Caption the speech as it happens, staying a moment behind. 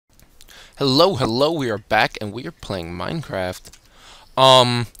Hello, we are back and we are playing Minecraft.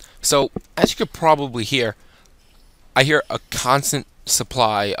 So as you could probably hear, I hear a constant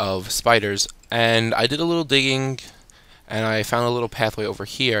supply of spiders, and I did a little digging and I found a little pathway over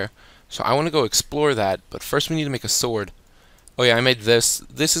here. So I want to go explore that, but first we need to make a sword. Oh yeah, I made this.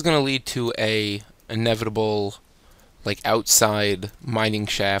 This is going to lead to a inevitable like outside mining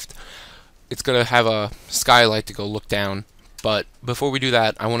shaft. It's going to have a skylight to go look down. But before we do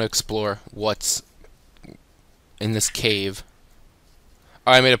that, I want to explore what's in this cave.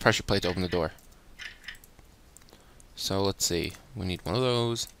 Oh, I made a pressure plate to open the door. So let's see. We need one of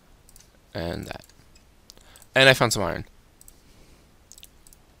those and that. And I found some iron.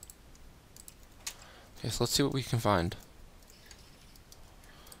 Okay, so let's see what we can find.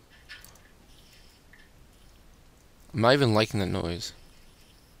 I'm not even liking that noise.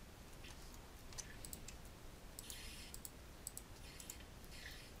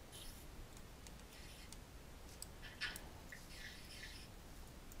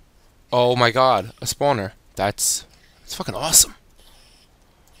 Oh my god, a spawner. That's fucking awesome.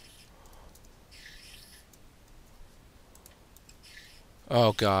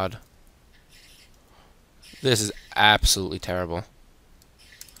 Oh god. This is absolutely terrible.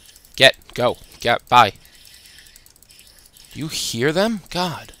 Go, bye. Do you hear them?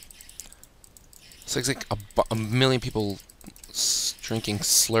 God. It's like a million people drinking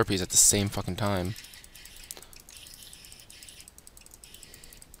Slurpees at the same fucking time.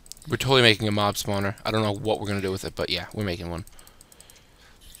 We're totally making a mob spawner. I don't know what we're gonna do with it, but yeah, we're making one.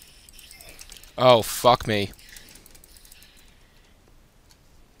 Oh, fuck me.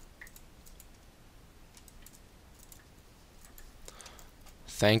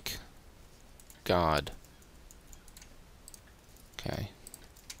 Thank God. Okay.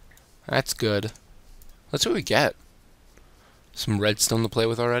 That's good. Let's see what we get. Some redstone to play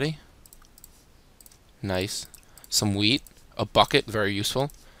with already. Nice. Some wheat. A bucket, very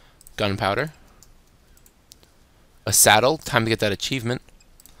useful. Gunpowder. A saddle, time to get that achievement.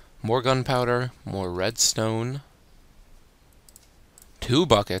 More gunpowder, more redstone. 2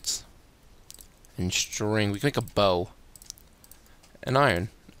 buckets. And string. We can make a bow. And iron.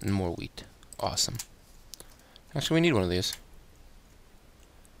 And more wheat. Awesome. Actually, we need one of these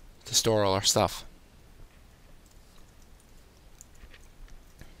to store all our stuff.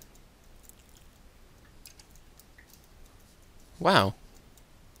 Wow.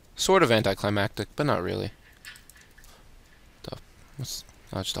 Sort of anticlimactic, but not really. What's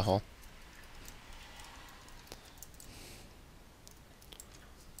just a hole.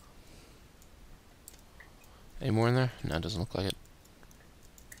 Any more in there? No, it doesn't look like it.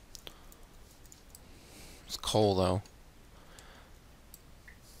 It's coal, though.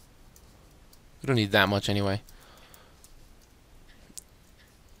 We don't need that much anyway.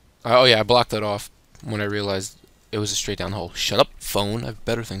 Oh yeah, I blocked that off when I realized it was a straight down hole. Shut up, phone. I have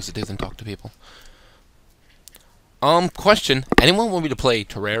better things to do than talk to people. Question. Anyone want me to play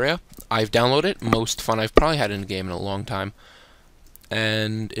Terraria? I've downloaded it. Most fun I've probably had in a game in a long time.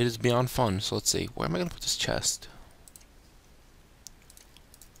 And it is beyond fun. So let's see. Where am I going to put this chest?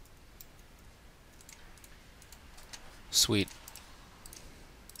 Sweet.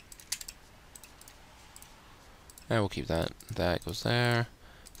 And we'll keep that. That goes there.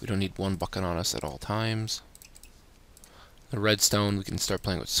 We don't need 1 bucket on us at all times. The redstone, we can start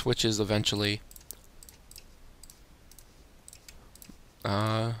playing with switches eventually.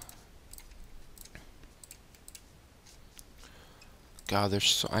 God,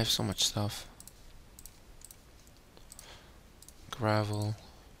 I have so much stuff. Gravel.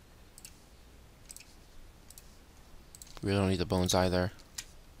 We don't need the bones either.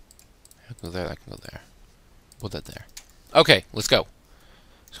 I can go there, I can go there. Put that there. Okay, let's go.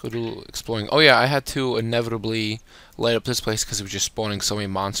 Let's go do exploring. Oh yeah, I had to inevitably light up this place because it was just spawning so many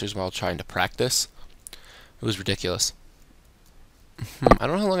monsters while trying to practice. It was ridiculous. I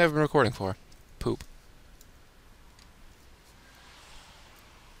don't know how long I've been recording for. Poop.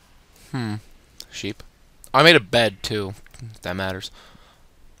 Sheep. I made a bed too, if that matters.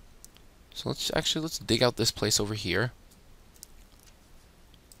 So let's dig out this place over here.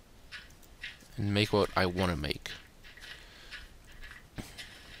 And make what I want to make.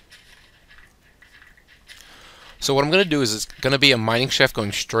 So what I'm going to do is it's going to be a mining shaft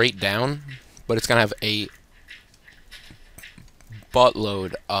going straight down, but it's going to have a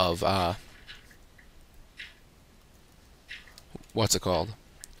buttload of, what's it called?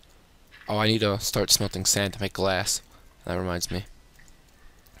 Oh, I need to start smelting sand to make glass. That reminds me.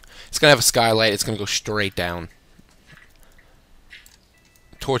 It's going to have a skylight. It's going to go straight down.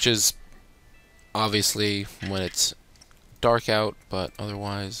 Torches, obviously, when it's dark out, but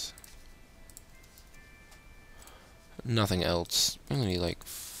otherwise... Nothing else. I'm gonna need like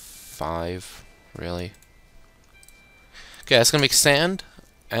 5, really. Okay, that's gonna make sand,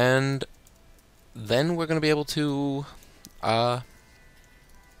 and then we're gonna be able to, so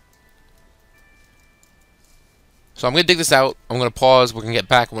I'm gonna dig this out. I'm gonna pause. We're gonna get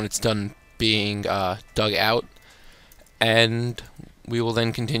back when it's done being dug out, and we will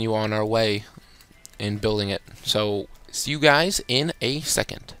then continue on our way in building it. So, see you guys in a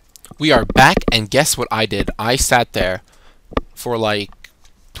second. We are back, and guess what I did? I sat there for like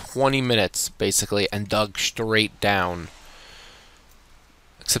 20 minutes, basically, and dug straight down.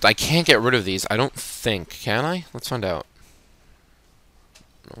 Except I can't get rid of these, I don't think. Can I? Let's find out.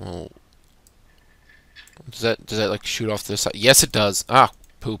 Oh. Does that like shoot off to the side? Yes, it does. Ah,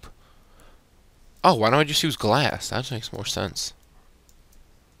 poop. Oh, why don't I just use glass? That makes more sense.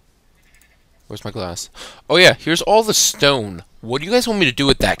 Where's my glass? Oh yeah, here's all the stone. What do you guys want me to do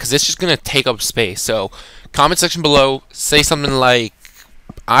with that? Because it's just going to take up space. So, comment section below. Say something like,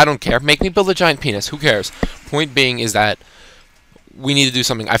 I don't care. Make me build a giant penis. Who cares? Point being is that we need to do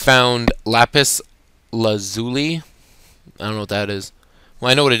something. I found lapis lazuli. I don't know what that is.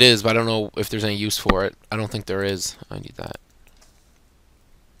 Well, I know what it is, but I don't know if there's any use for it. I don't think there is. I need that.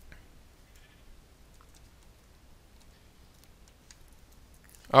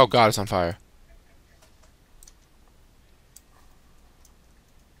 Oh god, it's on fire.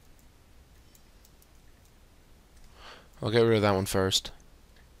 I'll get rid of that one first.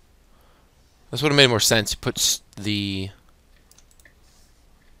 This would have made more sense. You put the...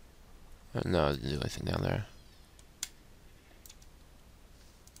 No, I didn't do anything down there.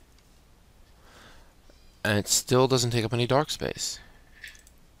 And it still doesn't take up any dark space.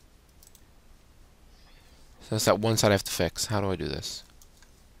 So that's that one side I have to fix. How do I do this?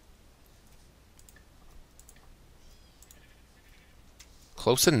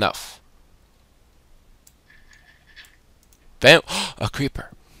 Close enough. Bam! A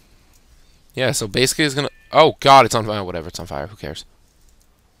creeper. Yeah, so basically it's gonna... Oh god, it's on fire. Whatever, it's on fire. Who cares?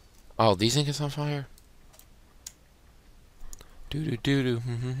 Oh, these think it's on fire?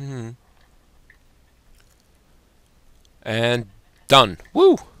 Doo-doo-doo-doo. And done.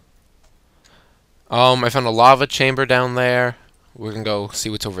 Woo! I found a lava chamber down there. We're gonna go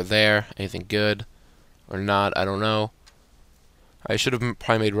see what's over there. Anything good or not, I don't know. I should have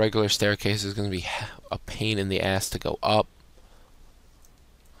probably made regular staircases. It's gonna be a pain in the ass to go up.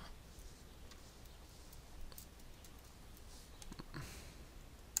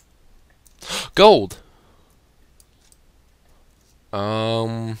 Gold!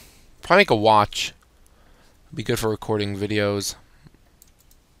 Probably make a watch. Be good for recording videos.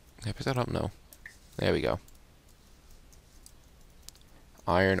 Can I pick that up? No. There we go.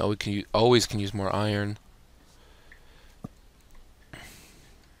 Iron. Oh, we can always can use more iron.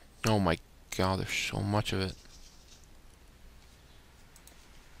 Oh my god, there's so much of it.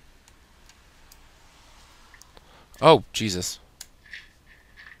 Oh, Jesus.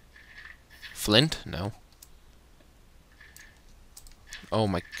 Flint? No. Oh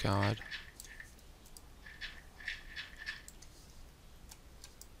my god.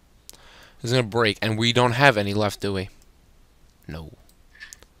 This is gonna break, and we don't have any left, do we? No.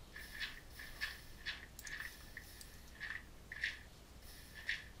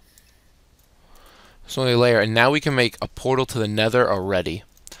 It's only a layer, and now we can make a portal to the Nether already.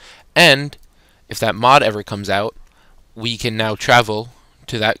 And if that mod ever comes out, we can now travel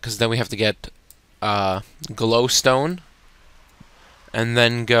to that, because then we have to get glowstone, and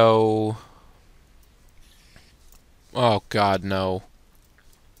then go... Oh god, no.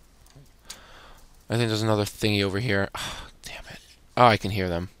 I think there's another thingy over here. Oh, damn it. Oh, I can hear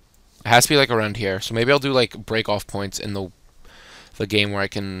them. It has to be like around here. So maybe I'll do like break off points in the game where I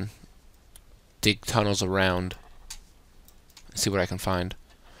can dig tunnels around and see what I can find.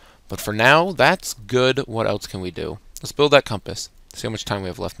 But for now, that's good. What else can we do? Let's build that compass. See how much time we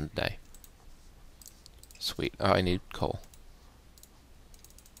have left in the day. Sweet. Oh, I need coal.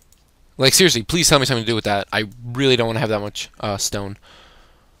 Like, seriously, please tell me something to do with that. I really don't want to have that much stone.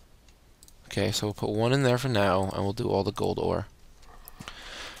 Okay, so we'll put one in there for now, and we'll do all the gold ore.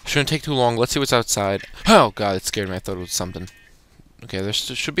 Shouldn't take too long. Let's see what's outside. Oh, God, it scared me. I thought it was something. Okay, there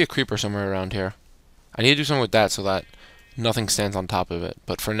should be a creeper somewhere around here. I need to do something with that so that nothing stands on top of it.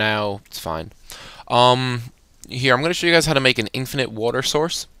 But for now, it's fine. Here, I'm going to show you guys how to make an infinite water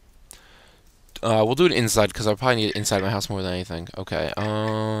source. We'll do it inside, because I'll probably need it inside my house more than anything. Okay,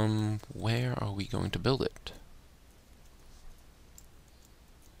 where are we going to build it?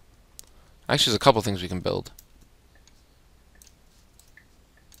 Actually, there's a couple things we can build.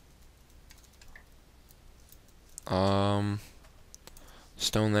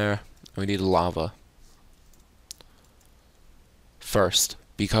 Stone there. We need lava. first,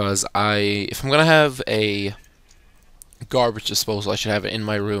 because if I'm gonna have a garbage disposal, I should have it in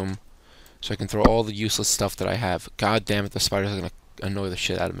my room so I can throw all the useless stuff that I have. God damn it, the spiders are gonna annoy the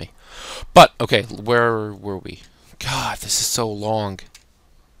shit out of me. But okay, where were we? God, this is so long.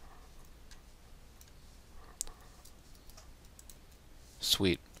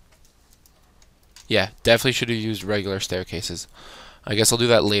 Sweet. Yeah, definitely should have used regular staircases. I guess I'll do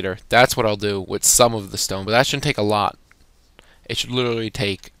that later. That's what I'll do with some of the stone, but that shouldn't take a lot. It should literally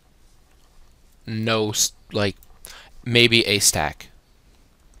take like, maybe a stack.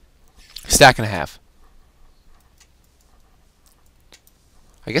 Stack and a half.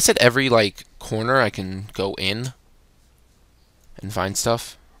 I guess at every, like, corner I can go in and find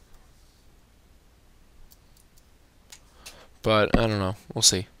stuff. But, I don't know. We'll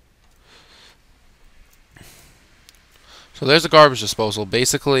see. So there's the garbage disposal.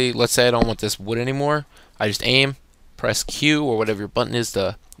 Basically, let's say I don't want this wood anymore. I just aim, press Q or whatever your button is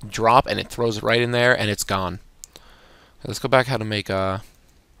to drop, and it throws it right in there, and it's gone. Let's go back how to make a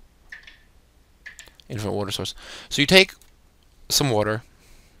infinite water source. So you take some water,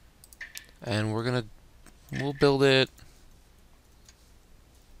 and we'll build it.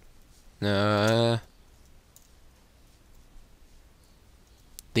 The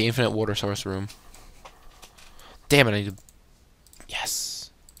infinite water source room. Damn it, I need to...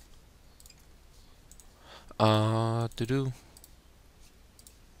 Yes. To-do.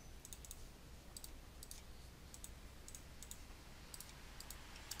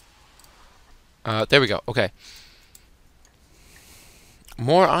 There we go. Okay.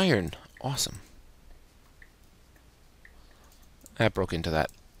 More iron. Awesome. That broke into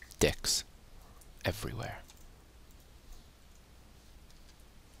that. Dicks. Everywhere.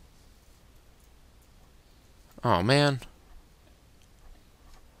 Oh, man.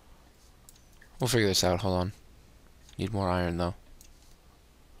 We'll figure this out. Hold on. Need more iron, though.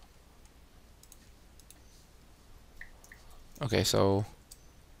 Okay, so...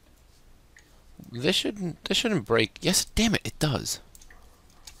 This shouldn't break. Yes, damn it, it does.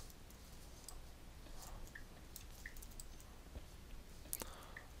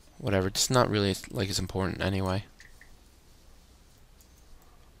 Whatever, it's not really like it's important anyway.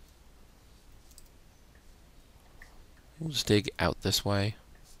 We'll just dig out this way.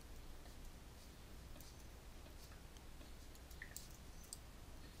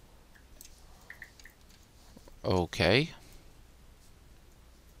 Okay.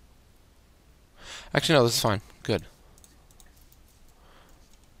 Actually, no, this is fine. Good.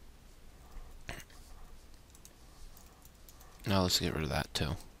 Now let's get rid of that,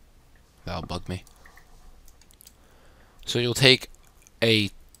 too. That'll bug me. So you'll take a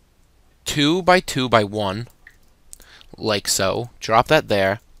 2 by 2 by 1, like so. Drop that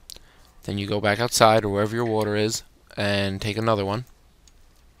there. Then you go back outside, or wherever your water is, and take another one.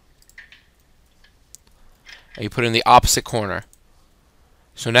 And you put it in the opposite corner.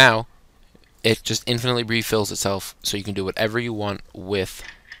 So now, it just infinitely refills itself, so you can do whatever you want with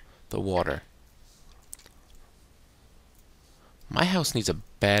the water. My house needs a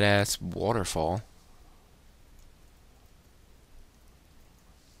badass waterfall.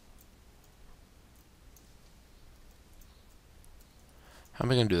 How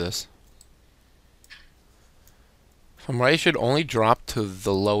am I going to do this? If I'm right, it should only drop to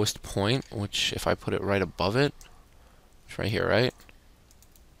the lowest point, which if I put it right above it, it's right here, right?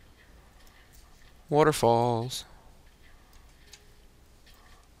 Waterfalls.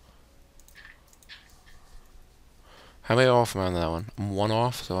 How many off am I on that one? I'm 1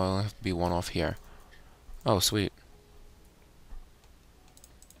 off, so I'll have to be 1 off here. Oh, sweet.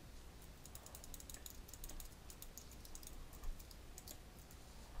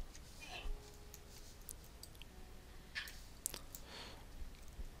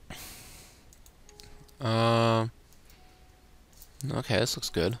 Okay, this looks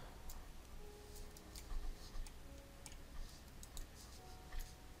good.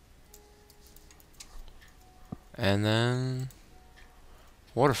 And then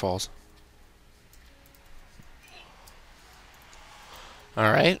waterfalls.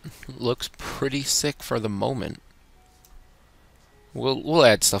 Alright, looks pretty sick for the moment. We'll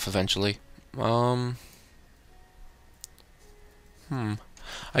add stuff eventually. I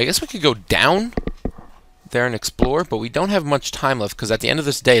guess we could go down there and explore, but we don't have much time left, because at the end of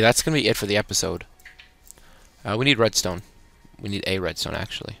this day, that's going to be it for the episode. We need redstone. We need a redstone,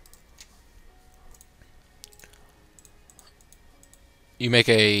 actually. You make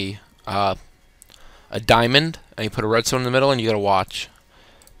a diamond, and you put a redstone in the middle, and you got a watch.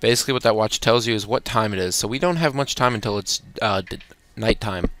 Basically, what that watch tells you is what time it is. So we don't have much time until it's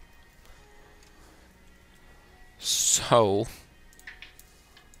nighttime. So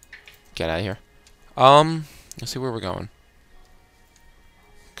Get out of here. Let's see where we're going.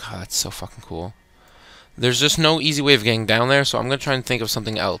 God, that's so fucking cool. There's just no easy way of getting down there, so I'm gonna try and think of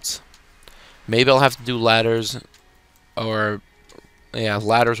something else. Maybe I'll have to do ladders, or yeah,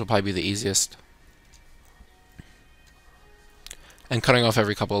 ladders will probably be the easiest. And cutting off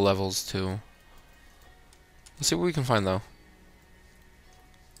every couple of levels too. Let's see what we can find though.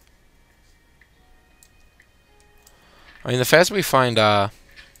 I mean, the faster we find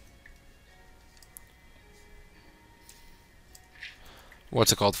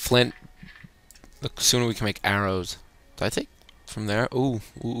what's it called? Flint. The sooner we can make arrows. Did I take from there? Ooh,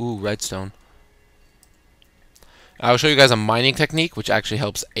 redstone. I'll show you guys a mining technique, which actually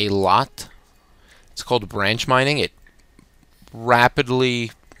helps a lot. It's called branch mining. It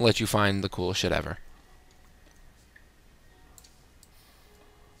rapidly lets you find the coolest shit ever.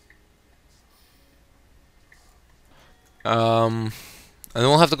 And then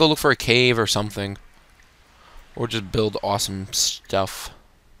we'll have to go look for a cave or something. Or just build awesome stuff.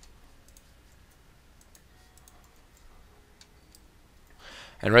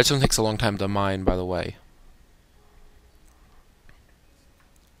 And redstone takes a long time to mine, by the way.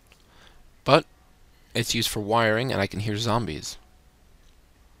 But it's used for wiring, and I can hear zombies.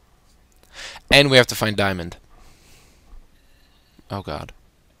 And we have to find diamond. Oh god.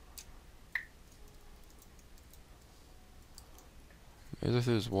 Maybe they're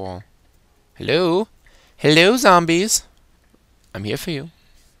through this wall. Hello? Hello, zombies! I'm here for you.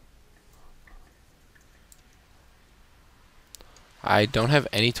 I don't have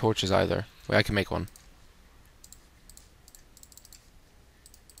any torches either. Wait, I can make one.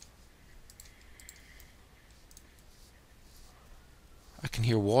 I can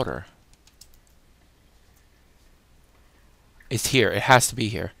hear water. It's here. It has to be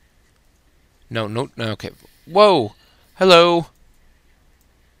here. No, okay. Whoa! Hello!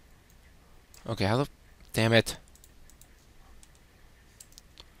 Okay, how the... Damn it.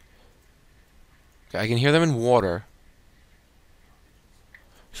 Okay, I can hear them in water.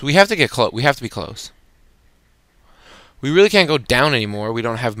 So we have to get close. We have to be close. We really can't go down anymore. We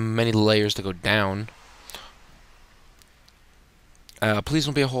don't have many layers to go down. Please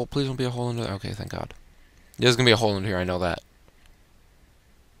don't be a hole. Please don't be a hole in there. Okay, thank God. There's gonna be a hole in here. I know that.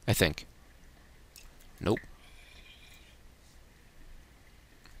 I think. Nope.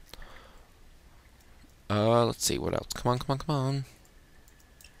 Let's see. What else? Come on, come on, come on.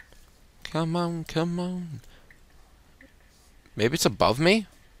 Come on, come on. Maybe it's above me?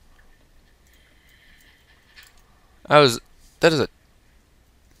 That is a...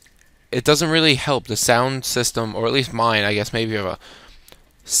 It doesn't really help the sound system, or at least mine, I guess maybe you have a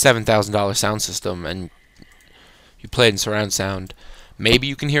 $7,000 sound system and you play it in surround sound. Maybe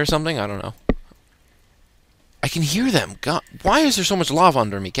you can hear something? I don't know. I can hear them! God, why is there so much lava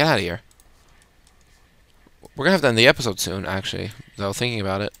under me? Get out of here. We're gonna have to end the episode soon, actually, though, thinking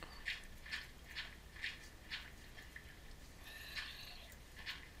about it.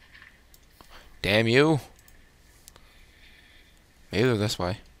 Damn you. Maybe they're this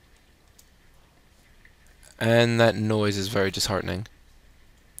way. And that noise is very disheartening.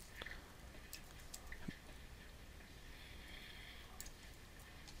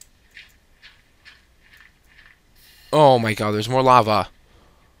 Oh my god, there's more lava.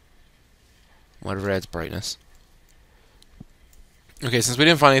 Whatever adds brightness. Okay, since we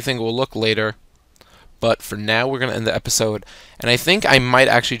didn't find anything, we'll look later. But for now, we're going to end the episode. And I think I might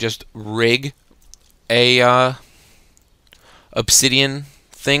actually just rig a obsidian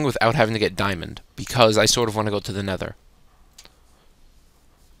thing without having to get diamond. Because I sort of want to go to the nether.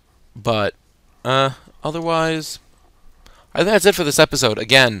 But, otherwise, I think that's it for this episode.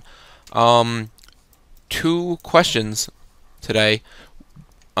 Again, 2 questions today.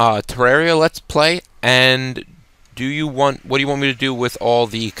 Terraria Let's Play, and what do you want me to do with all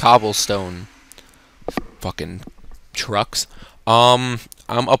the cobblestone fucking trucks? I'm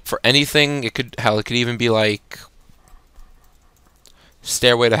up for anything. It could even be like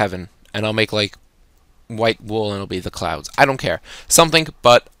Stairway to Heaven, and I'll make like white wool and it'll be the clouds. I don't care. Something,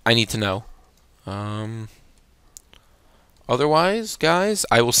 but I need to know. Otherwise, guys,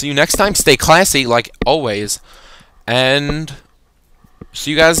 I will see you next time. Stay classy like always, and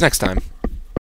see you guys next time.